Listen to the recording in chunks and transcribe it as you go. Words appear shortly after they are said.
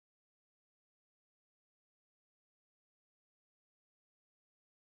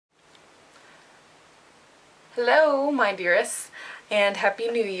Hello, my dearest, and Happy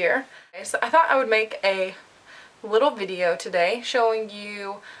New Year. So I thought I would make a little video today showing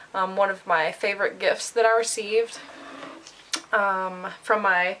you one of my favorite gifts that I received from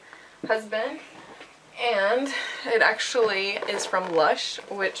my husband, and it actually is from Lush,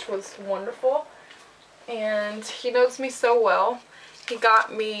 which was wonderful, and he knows me so well. He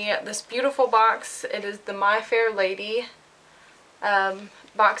got me this beautiful box. It is the My Fair Lady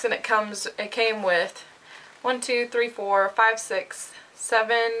box, and it came with 7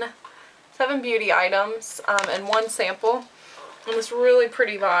 beauty items and one sample in this really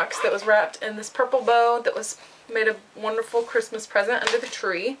pretty box that was wrapped in this purple bow that was made a wonderful Christmas present under the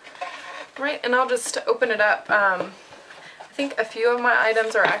tree. Right, and I'll just open it up. I think a few of my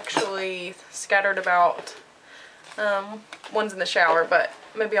items are actually scattered about. One's in the shower, but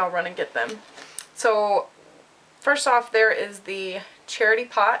maybe I'll run and get them. So first off, there is the charity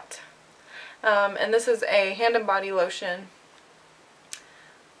pot. And this is a hand and body lotion,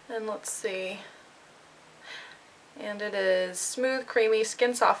 and let's see, and it is smooth, creamy,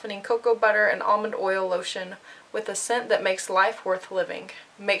 skin softening cocoa butter and almond oil lotion with a scent that makes life worth living.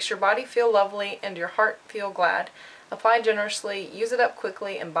 Makes your body feel lovely and your heart feel glad. Apply generously, use it up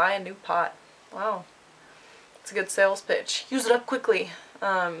quickly, and buy a new pot. Wow, it's a good sales pitch. Use it up quickly.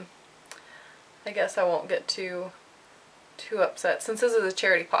 I guess I won't get too upset since this is a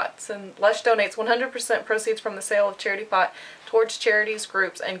charity pot. And Lush donates 100% proceeds from the sale of charity pot towards charities,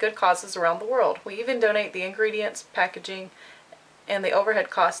 groups, and good causes around the world. We even donate the ingredients, packaging, and the overhead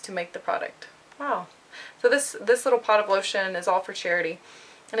costs to make the product. Wow. So this little pot of lotion is all for charity,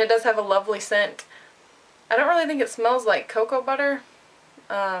 and it does have a lovely scent. I don't really think it smells like cocoa butter.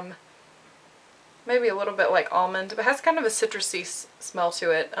 Maybe a little bit like almond, but it has kind of a citrusy smell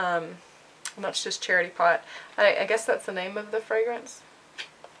to it. And that's just charity pot. I guess that's the name of the fragrance.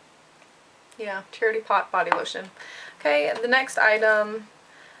 Yeah, charity pot body lotion. Okay, the next item,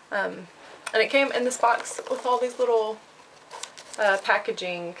 and it came in this box with all these little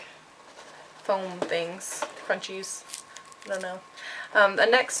packaging foam things, crunchies, I don't know. The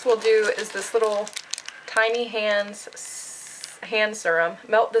next we'll do is this little tiny hand serum.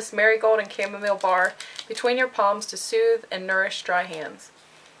 Melt this marigold and chamomile bar between your palms to soothe and nourish dry hands.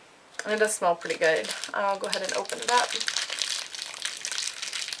 And it does smell pretty good. I'll go ahead and open it up. Let's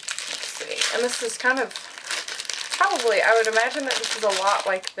see. And this is kind of, probably, I would imagine that this is a lot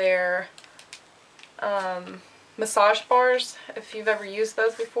like their massage bars, if you've ever used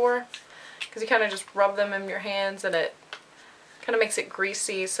those before. Because you kind of just rub them in your hands and it kind of makes it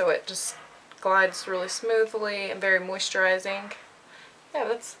greasy, so it just glides really smoothly and very moisturizing. Yeah,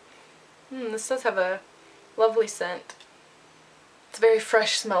 that's, this does have a lovely scent. It's very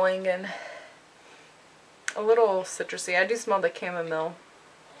fresh smelling and a little citrusy. I do smell the chamomile.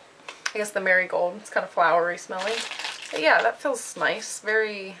 I guess the marigold. It's kind of flowery smelling. But yeah, that feels nice.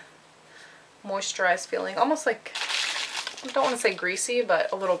 Very moisturized feeling. Almost like, I don't want to say greasy,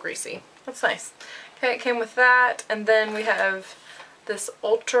 but a little greasy. That's nice. Okay, it came with that. And then we have this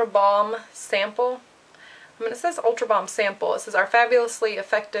Ultra Balm sample. I mean, it says Ultra Balm sample. It says our fabulously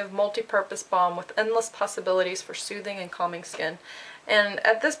effective multi-purpose balm with endless possibilities for soothing and calming skin. And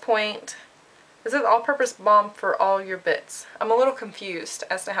at this point, this is all-purpose balm for all your bits. I'm a little confused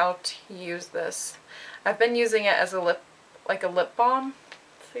as to how to use this. I've been using it as a lip balm.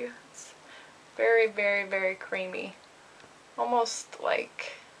 See, it's very, very, very creamy, almost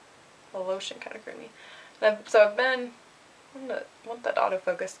like a lotion kind of creamy. So I've been. I want that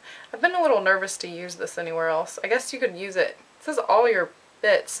autofocus. I've been a little nervous to use this anywhere else. I guess you could use it. It says all your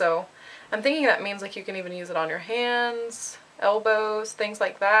bits, so I'm thinking that means like you can even use it on your hands, elbows, things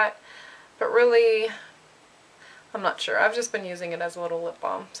like that. But really, I'm not sure. I've just been using it as a little lip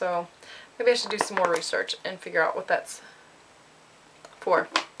balm, so maybe I should do some more research and figure out what that's for.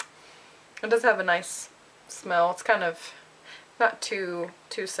 It does have a nice smell. It's kind of not too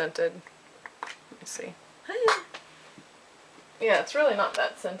scented. Let me see. Yeah, it's really not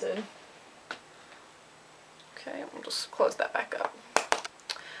that scented. Okay, we'll just close that back up.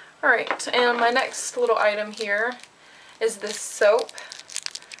 Alright, and my next little item here is this soap.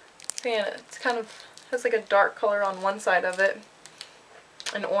 See, and it's kind of has like a dark color on one side of it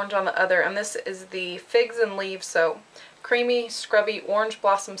and orange on the other. And this is the Figs and Leaves soap. Creamy, scrubby orange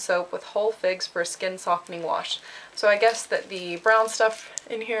blossom soap with whole figs for a skin softening wash. So I guess that the brown stuff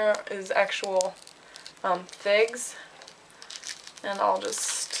in here is actual figs. And I'll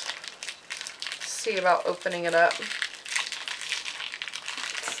just see about opening it up.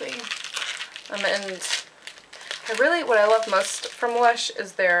 Let's see. And what I love most from Lush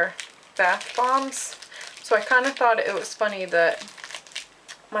is their bath bombs. So I kind of thought it was funny that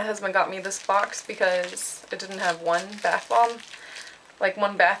my husband got me this box because it didn't have one bath bomb, like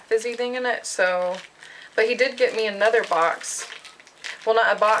one bath fizzy thing in it. So, but he did get me another box. Well,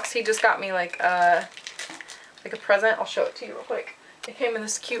 not a box. He just got me like a present. I'll show it to you real quick. It came in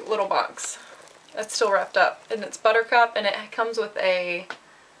this cute little box that's still wrapped up, and it's Buttercup, and it comes with a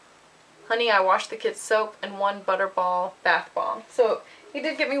Honey I Wash the Kids soap and one Butterball bath bomb. So he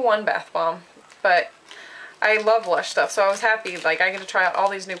did get me one bath bomb, but I love Lush stuff, so I was happy. Like, I get to try out all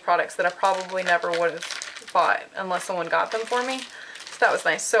these new products that I probably never would have bought unless someone got them for me. So that was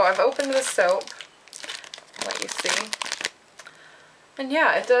nice. So I've opened the soap. I'll let you see. And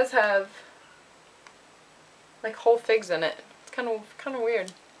yeah, it does have like whole figs in it. It's kind of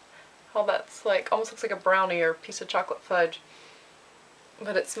weird how that's like almost looks like a brownie or a piece of chocolate fudge.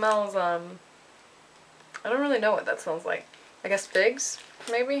 But it smells, I don't really know what that smells like. I guess figs,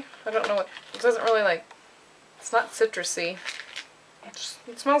 maybe? I don't know what, it doesn't really like, it's not citrusy.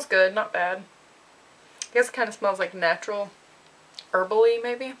 It smells good, not bad. I guess it kind of smells like natural, herbally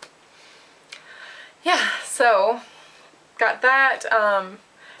maybe. Yeah, so, got that,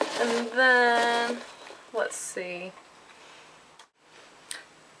 and then, let's see.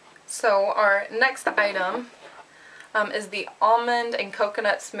 So our next item is the almond and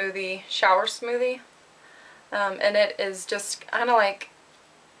coconut smoothie, shower smoothie. And it is just kind of like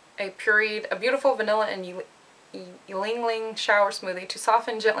a beautiful vanilla and ylang-ylang shower smoothie to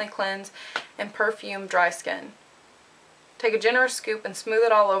soften, gently cleanse, and perfume dry skin. Take a generous scoop and smooth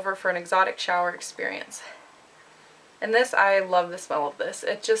it all over for an exotic shower experience. And this, I love the smell of this.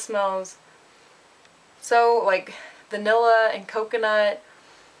 It just smells so like vanilla and coconut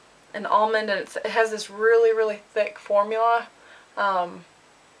and almond, and it has this really thick formula.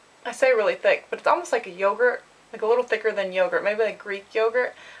 I say really thick, but it's almost like a yogurt, like a little thicker than yogurt, maybe like Greek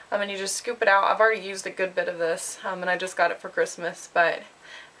yogurt. And you just scoop it out. I've already used a good bit of this, and I just got it for Christmas, but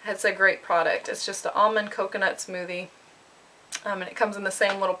it's a great product. It's just an almond coconut smoothie, and it comes in the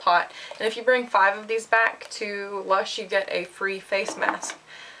same little pot. And if you bring 5 of these back to Lush, you get a free face mask.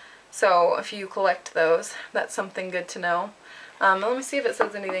 So if you collect those, that's something good to know. Let me see if it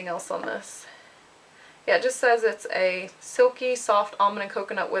says anything else on this. Yeah, it just says it's a silky, soft almond and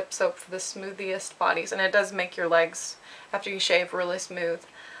coconut whip soap for the smoothiest bodies. And it does make your legs, after you shave, really smooth.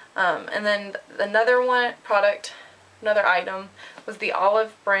 And then another item was the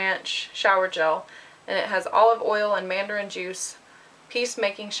olive branch shower gel. And it has olive oil and mandarin juice,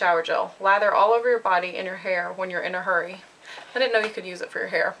 peace-making shower gel. Lather all over your body and your hair when you're in a hurry. I didn't know you could use it for your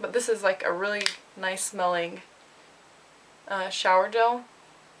hair, but this is like a really nice smelling shower gel,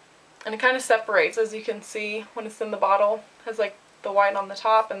 and it kind of separates, as you can see when it's in the bottle. It has like the white on the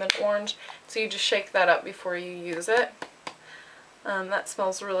top and then orange, so you just shake that up before you use it. That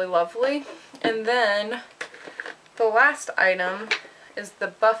smells really lovely. And then the last item is the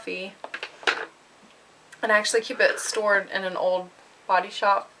Buffy, and I actually keep it stored in an old Body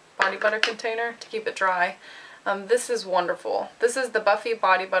Shop body butter container to keep it dry. This is wonderful. This is the Buffy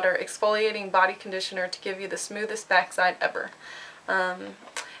Body Butter Exfoliating Body Conditioner to give you the smoothest backside ever.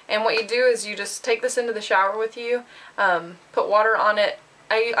 And what you do is you just take this into the shower with you, put water on it.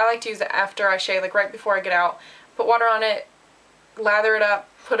 I like to use it after I shave, like right before I get out. Put water on it, lather it up,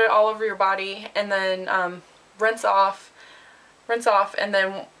 put it all over your body, and then rinse off, and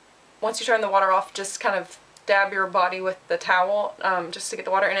then once you turn the water off, just kind of dab your body with the towel just to get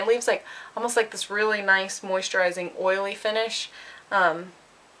the water, and it leaves like almost like this really nice moisturizing oily finish.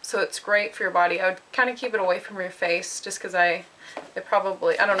 So it's great for your body. I would kind of keep it away from your face just because I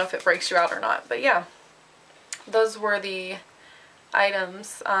don't know if it breaks you out or not. But yeah, those were the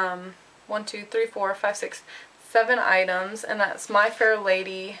items. 1, 2, 3, 4, 5, 6, 7 items, and that's My Fair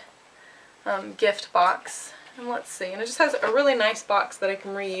Lady gift box. And let's see, and it just has a really nice box that I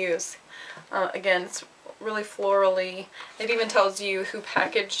can reuse. Again, it's really florally. It even tells you who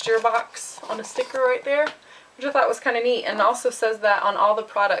packaged your box on a sticker right there, which I thought was kind of neat. And it also says that on all the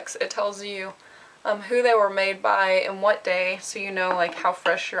products it tells you who they were made by and what day, so you know like how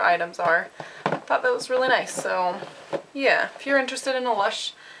fresh your items are. I thought that was really nice. So yeah, if you're interested in a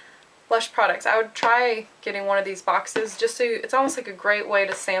Lush products, I would try getting one of these boxes just to, it's almost like a great way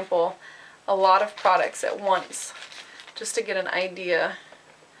to sample a lot of products at once, just to get an idea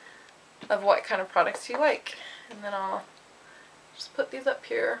of what kind of products you like. And then I'll just put these up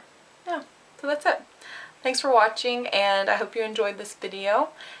here. Yeah, so that's it. Thanks for watching, and I hope you enjoyed this video.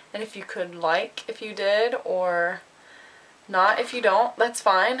 And if you could like if you did, or not if you don't, that's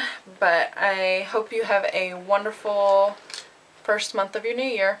fine. But I hope you have a wonderful first month of your new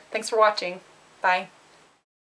year. Thanks for watching. Bye.